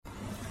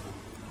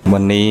วั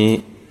นนี้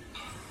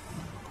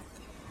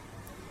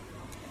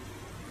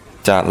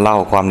จะเล่า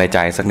ความในใจ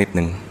สักนิดห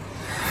นึ่ง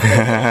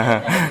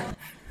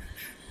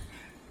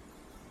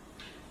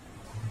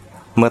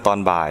เมื่อตอน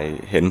บ่าย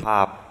เห็นภ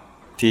าพ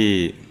ที่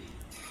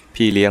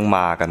พี่เลี้ยงม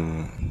ากัน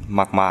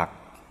มาก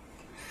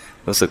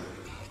ๆรู้สึก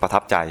ประทั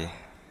บใจ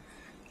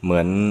เหมื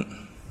อน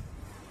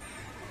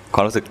คว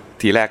ามรู้สึก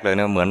ทีแรกเลยเ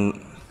นี่ยเหมือน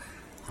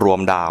รวม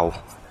ดาว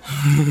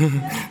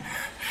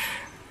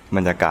บ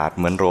รรยากาศ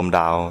เหมือนรวม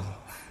ดาว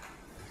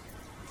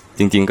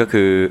จริงๆก็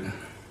คือ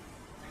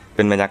เ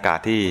ป็นบรรยากาศ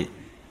ที่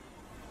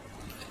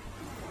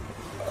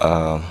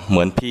เห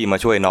มือนพี่มา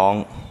ช่วยน้อง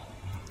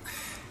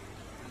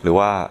หรือ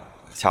ว่า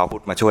ชาวพุท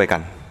ธมาช่วยกั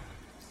น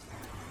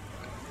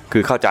คื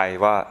อเข้าใจ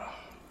ว่า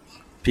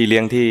พี่เลี้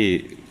ยงที่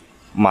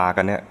มา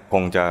กันเนี่ยค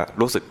งจะ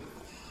รู้สึก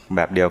แบ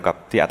บเดียวกับ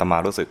ที่อาตมา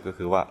รู้สึกก็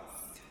คือว่า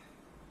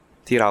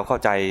ที่เราเข้า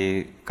ใจ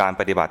การ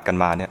ปฏิบัติกัน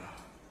มาเนี่ย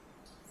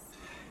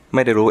ไ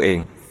ม่ได้รู้เอง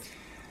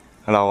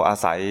เราอา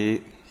ศัย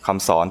ค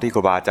ำสอนที่ค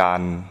รูบาอาจาร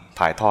ย์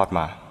ถ่ายทอดม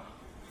า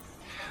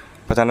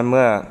เพราะฉะนั้นเ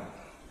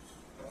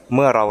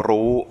มื่อเรา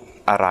รู้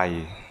อะไร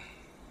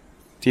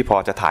ที่พอ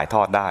จะถ่ายท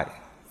อดได้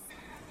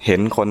เห็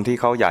นคนที่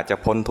เขาอยากจะ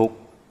พ้นทุกข์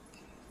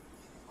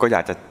ก็อย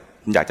า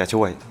กจะ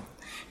ช่วย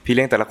พี่เ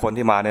ลี้ยงแต่ละคน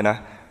ที่มาเนี่ยนะ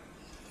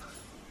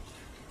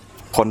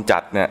คนจั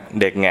ดเนี่ย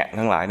เด็กแงะ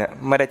ทั้งหลายเนี่ย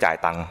ไม่ได้จ่าย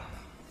ตังค์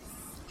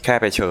แค่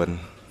ไปเ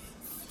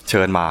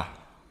ชิญมา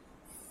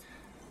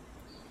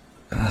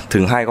ถึ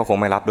งให้ก็คง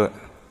ไม่รับด้วย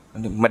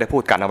ไม่ได้พู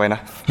ดกันเอาไว้น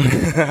ะ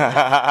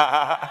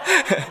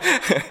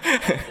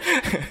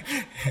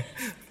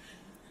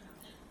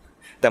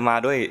แต่มา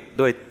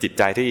ด้วยจิตใ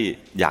จที่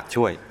อยาก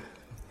ช่วย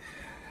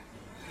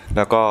แ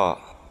ล้วก็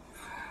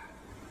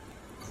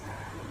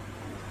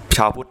ช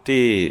าวพุทธ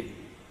ที่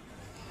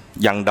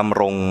ยังด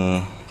ำรง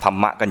ธรร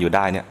มะกันอยู่ไ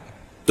ด้เนี่ย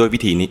ด้วยวิ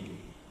ธีนี้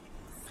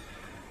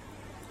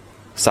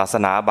ศาส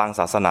นาบาง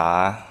ศาสนา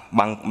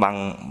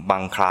บา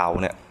งคราว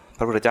เนี่ยพ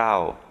ระพุทธเจ้า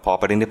พอ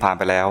ปรินิพพาน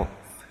ไปแล้ว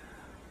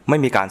ไม่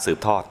มีการสืบ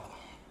ทอด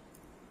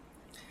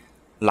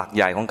หลักใ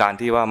หญ่ของการ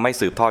ที่ว่าไม่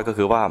สืบทอดก็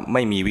คือว่าไ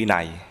ม่มีวิ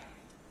นัย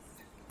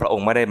พระอง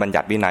ค์ไม่ได้บัญ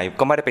ญัติวินัย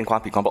ก็ไม่ได้เป็นความ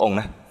ผิดของพระองค์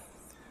นะ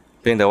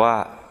เพียงแต่ว่า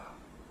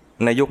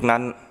ในยุคนั้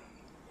น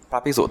พระ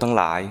ภิกษุทั้ง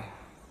หลาย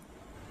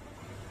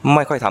ไ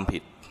ม่ค่อยทำผิ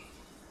ด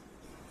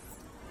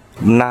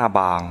หน้าบ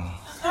าง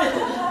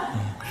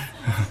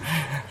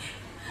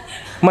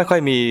ไม่ค่อ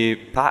ยมี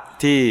พระ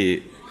ที่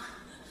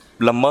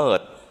ละเมิด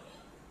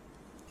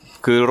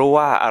คือรู้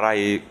ว่าอะไร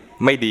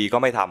ไม่ดีก็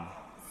ไม่ท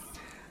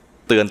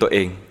ำเตือนตัวเอ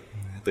ง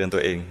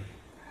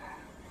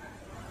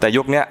แต่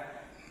ยุคนี้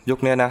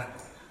นะ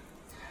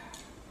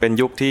เป็น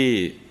ยุคที่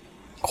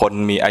คน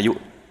มีอายุ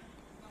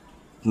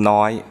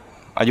น้อย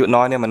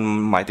เนี่ยมัน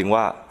หมายถึง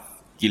ว่า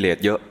กิเลส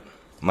เยอะ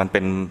มันเป็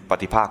นป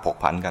ฏิภาคผก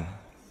ผันกัน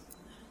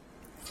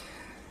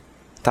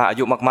ถ้าอา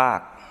ยุมาก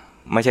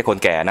ๆไม่ใช่คน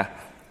แก่นะ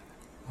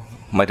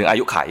หมายถึงอา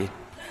ยุไข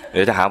เ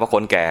ดี๋ยวจะหาว่าค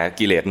นแก่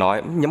กิเลสน้อย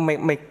ยังไ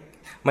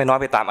ม่น้อย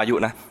ไปตามอายุ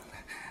นะ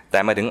แต่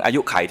หมายถึงอายุ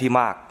ไขที่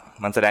มาก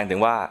มันแสดงถึ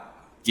งว่า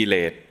กิเล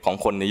สของ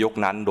คนในยุค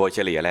นั้นโดยเฉ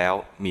ลี่ยแล้ว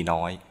มี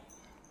น้อย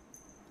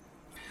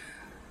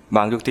บ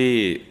างยุคที่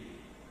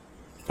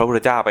พระพุทธ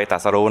เจ้าไปตรั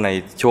สรู้ใน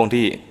ช่วง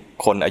ที่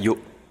คนอายุ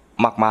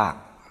มาก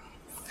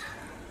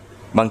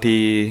ๆบางที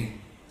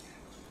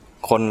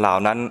คนเหล่า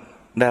นั้น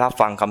ได้รับ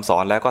ฟังคำสอ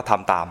นแล้วก็ท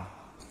ำตาม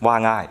ว่า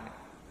ง่าย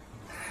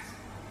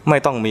ไม่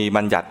ต้องมี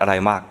บัญญัติอะไร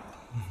มาก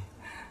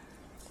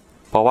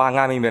เพราะว่า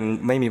ง่ายไ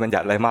ม่มีบัญญั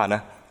ติอะไรมากน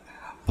ะ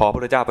พอพระพุ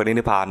ทธเจ้าไป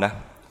นิพพานนะ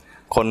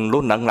คน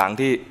รุ่นหลัง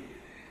ๆ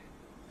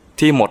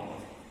ที่หมด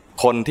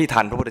คนที่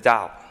ทันพระพุทธเจ้า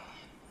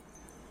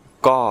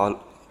ก็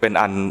เป็น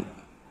อัน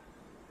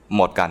ห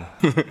มดกัน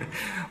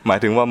หมาย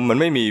ถึงว่ามัน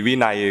ไม่มีวิ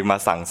นัยมา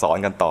สั่งสอน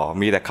กันต่อ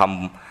มีแต่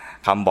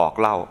คำบอก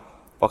เล่า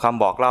พอค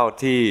ำบอกเล่า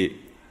ที่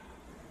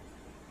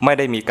ไม่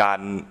ได้มีการ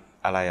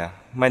อะไร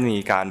ไม่มี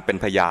การเป็น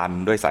พยาน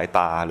ด้วยสายต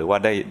าหรือว่า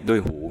ได้ด้วย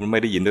หูไม่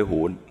ได้ยินด้วยหู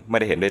ไม่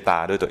ได้เห็นด้วยตา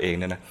ด้วยตัวเอง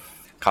เนี่ยนะ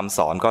คำส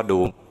อนก็ดู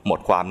หมด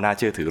ความน่าเ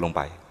ชื่อถือลงไ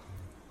ป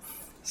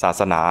ศา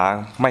สนา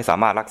ไม่สา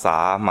มารถรักษา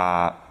มา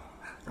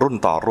รุ่น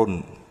ต่อรุ่น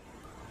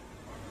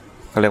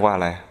เขาเรียกว่าอ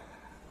ะไร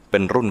เป็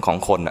นรุ่นของ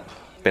คนอ่ะ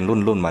เป็น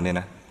รุ่นมาเนี่ย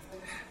นะ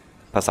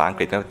ภาษาอังก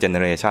ฤษก็เจเน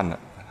เรชัน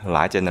หล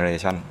ายเจเนเร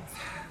ชัน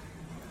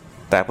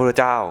แต่พระพุทธ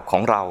เจ้าขอ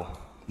งเรา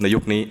ในยุ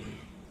คนี้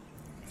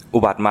อุ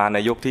บัติมาใน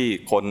ยุคที่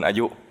คนอา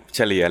ยุเฉ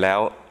ลี่ยแล้ว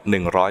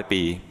100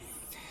 ปี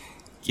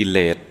กิเล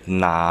ส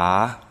หนา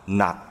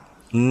หนัก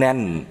แน่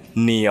น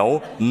เหนียว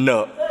เหน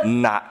อะ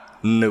หนะ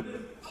หนึบ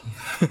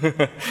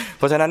เ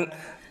พราะฉะนั้น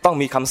ต้อง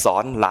มีคำสอ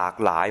นหลาก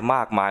หลายม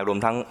ากมายรวม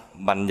ทั้ง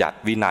บัญญัติ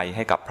วินัยใ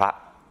ห้กับพระ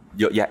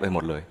เยอะแยะไปหม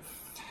ดเลย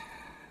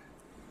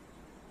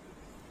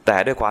แต่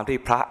ด้วยความที่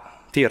พระ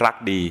ที่รัก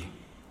ดี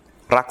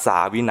รักษา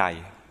วินัย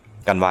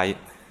กันไว้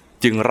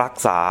จึงรัก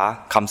ษา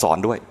คำสอน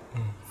ด้วย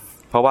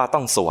เพราะว่าต้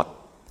องสวด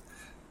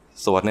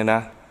เนี่ยน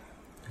ะ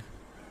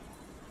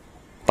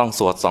ต้อง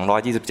สวด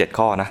227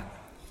ข้อนะ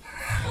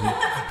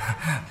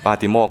ปา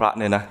ติโมกข์พระ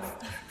เนี่ยนะ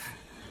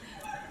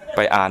ไป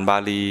อ่านบา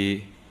ลี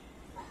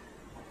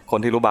คน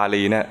ที่รู้บา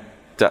ลีเนี่ย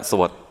จะส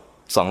วด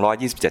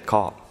227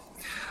ข้อ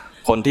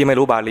คนที่ไม่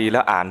รู้บาลีแล้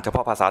วอ่านเฉพา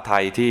ะภาษาไท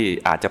ยที่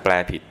อาจจะแปล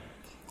ผิด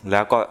แล้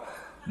วก็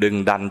ดึง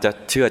ดันจะ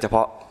เชื่อเฉพ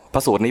าะพร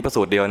ะสูตรนี้พระ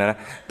สูตรเดียวนะ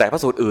แต่พร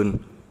ะสูตรอื่น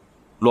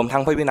รวมทั้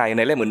งพระวินัยใ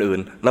นเล่มอื่น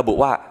ๆระบุ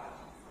ว่า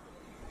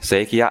เส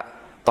ขียะ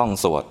ต้อง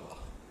สวด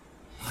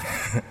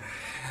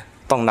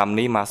ต้องนำ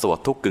นี้มาสวด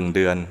ทุกกึ่งเ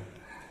ดือน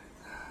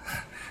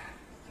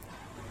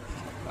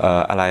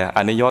อะไรอ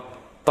นิยต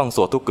ต้องส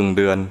วดทุกกึ่งเ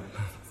ดือน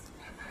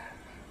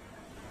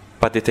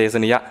ปฏิเทส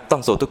นิยะต้อ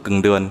งสวดทุกกึ่ง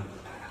เดือน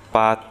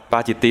ปา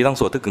จิตตีต้อง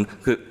สวดทุกกึ่ง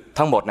คือ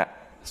ทั้งหมดเนี่ย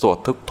สวด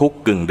ทุก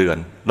กึ่งเดือน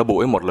ระบุ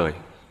ไว้หมดเลย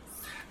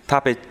ถ้า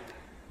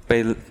ไป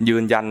ยื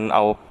นยันเอ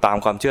าตาม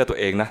ความเชื่อตัว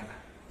เองนะ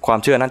ความ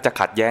เชื่อนั้นจะ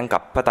ขัดแย้งกั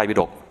บพระไตรปิ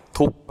ฎก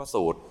ทุกพระ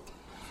สูตร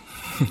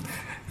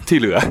ที่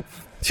เหลือ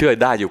เชื่อ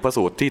ได้อยู่พระ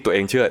สูตรที่ตัวเอ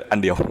งเชื่ออัน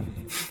เดียว